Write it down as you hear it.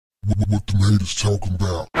What the haters talking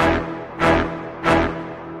about?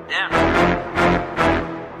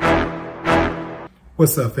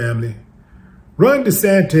 What's up, family? Ron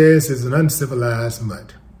DeSantis is an uncivilized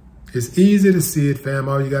mutt. It's easy to see it, fam.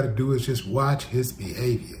 All you got to do is just watch his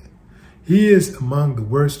behavior. He is among the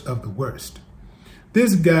worst of the worst.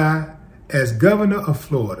 This guy, as governor of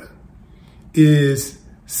Florida, is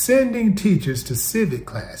sending teachers to civic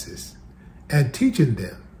classes and teaching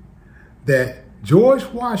them that George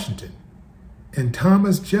Washington and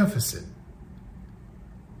Thomas Jefferson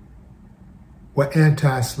were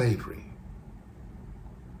anti-slavery.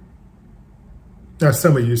 Now,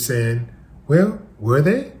 some of you saying, well, were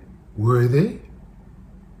they? Were they?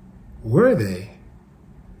 Were they?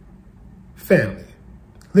 Family,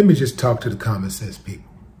 let me just talk to the common sense people.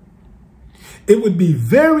 It would be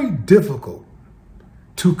very difficult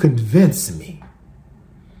to convince me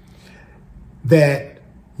that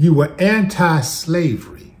you were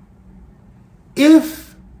anti-slavery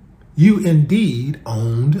if you indeed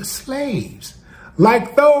owned slaves,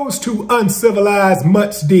 like those two uncivilized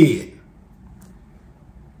mutts did.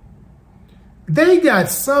 They got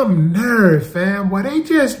some nerve, fam, where they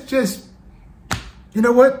just, you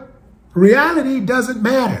know what? Reality doesn't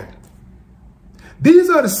matter. These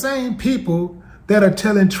are the same people that are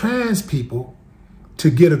telling trans people to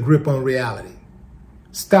get a grip on reality.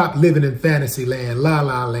 Stop living in fantasy land, la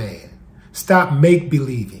la land. Stop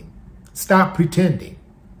make-believing. Stop pretending.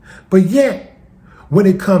 But yet, when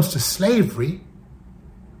it comes to slavery,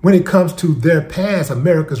 when it comes to their past,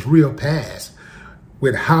 America's real past,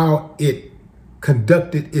 with how it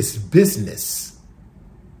conducted its business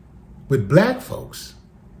with black folks,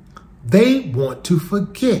 they want to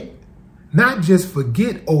forget. Not just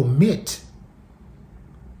forget, omit.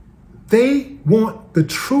 They want the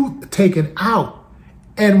truth taken out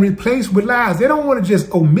and replaced with lies. They don't want to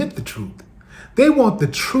just omit the truth. They want the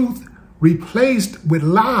truth replaced with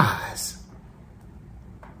lies.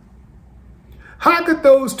 How could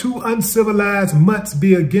those two uncivilized mutts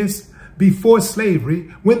be for slavery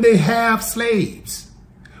when they have slaves?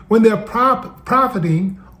 When they're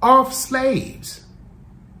profiting off slaves,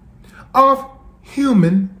 off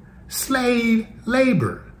human slave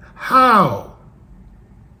labor? How?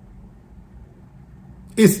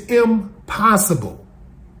 It's impossible.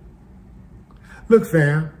 Look,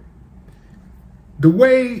 fam, the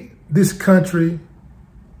way this country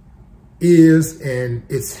is and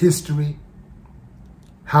its history,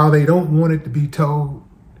 how they don't want it to be told,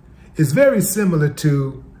 is very similar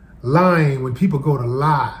to lying when people go to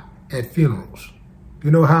lie at funerals.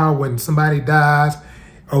 You know how when somebody dies,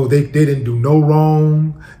 oh, they didn't do no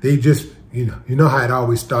wrong. They just, you know how it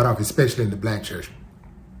always start off, especially in the black church.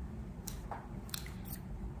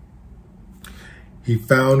 He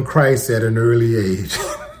found Christ at an early age.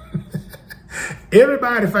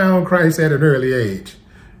 Everybody found Christ at an early age.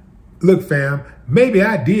 Look, fam, maybe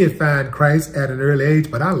I did find Christ at an early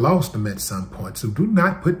age, but I lost him at some point. So do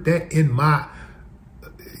not put that in my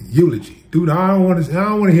eulogy. Dude, I don't want to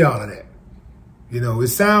hear all of that. You know, it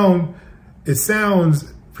sounds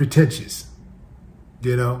pretentious.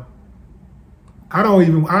 You know, I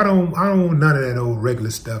don't want none of that old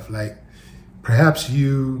regular stuff. Like, perhaps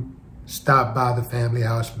you stopped by the family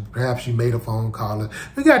house, perhaps you made a phone call.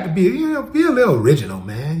 We got to be, be a little original,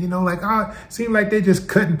 man. Like, seem like they just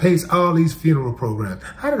cut and paste all these funeral programs.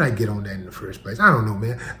 How did I get on that in the first place? I don't know,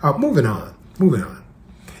 man. Moving on.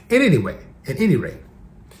 At any rate,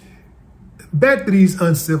 back to these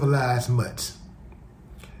uncivilized mutts.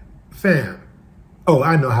 Fam, oh,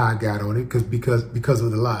 I know how I got on it because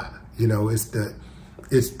of the lie.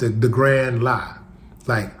 It's the grand lie.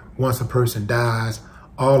 Like, once a person dies,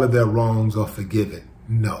 all of their wrongs are forgiven.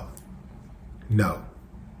 No.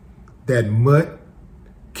 That mutt,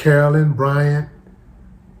 Carolyn Bryant,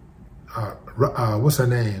 what's her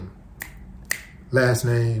name? Last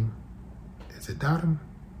name, is it Dottam?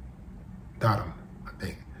 Dottam, I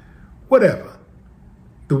think. Whatever.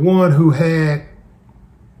 The one who had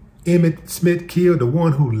Emmett Smith killed, the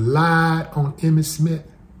one who lied on Emmett Smith,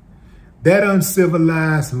 that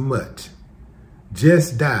uncivilized mutt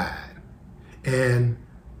just died. And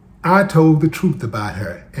I told the truth about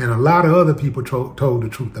her, and a lot of other people told the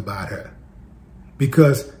truth about her,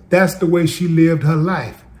 because that's the way she lived her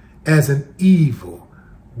life, as an evil,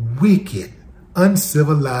 wicked,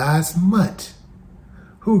 uncivilized mutt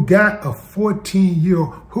who got a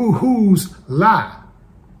 14-year-old, whose lie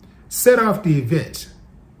set off the events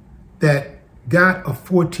that got a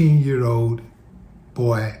 14-year-old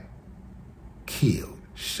boy killed,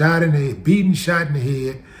 shot in the head, beaten, shot in the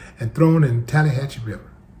head, and thrown in the Tallahatchie River.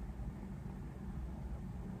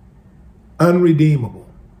 Unredeemable.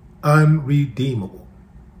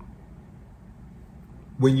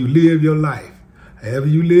 when you live your life, however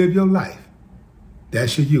you live your life,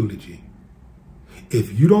 that's your eulogy.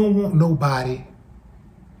 If you don't want nobody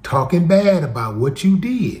talking bad about what you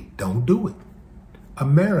did, don't do it.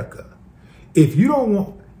 America. If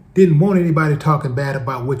you didn't want anybody talking bad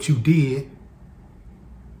about what you did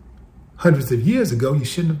hundreds of years ago, you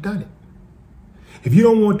shouldn't have done it. If you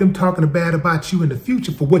don't want them talking bad about you in the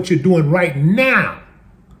future for what you're doing right now,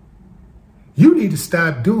 you need to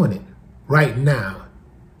stop doing it right now.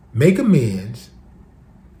 Make amends,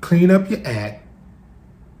 clean up your act,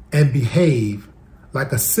 and behave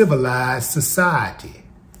like a civilized society.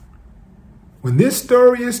 When this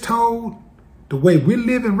story is told, the way we're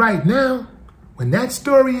living right now, when that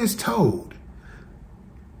story is told,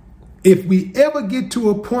 if we ever get to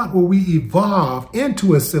a point where we evolve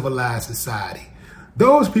into a civilized society,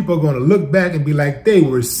 those people are going to look back and be like, they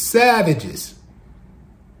were savages.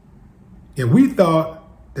 And we thought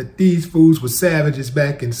that these fools were savages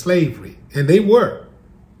back in slavery, and they were.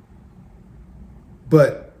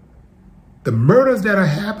 But the murders that are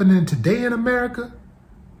happening today in America,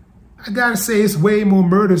 I gotta say it's way more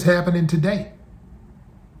murders happening today.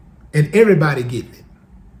 And everybody getting it.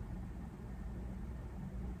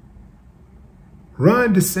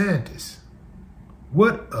 Ron DeSantis,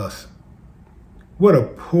 what a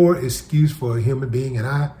poor excuse for a human being, and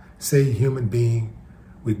I say human being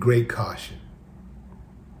with great caution.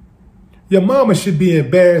 Your mama should be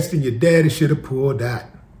embarrassed and your daddy should have pulled out.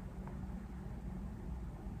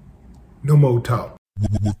 No more talk.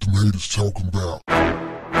 What the haters talking about?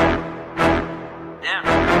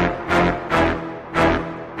 Yeah.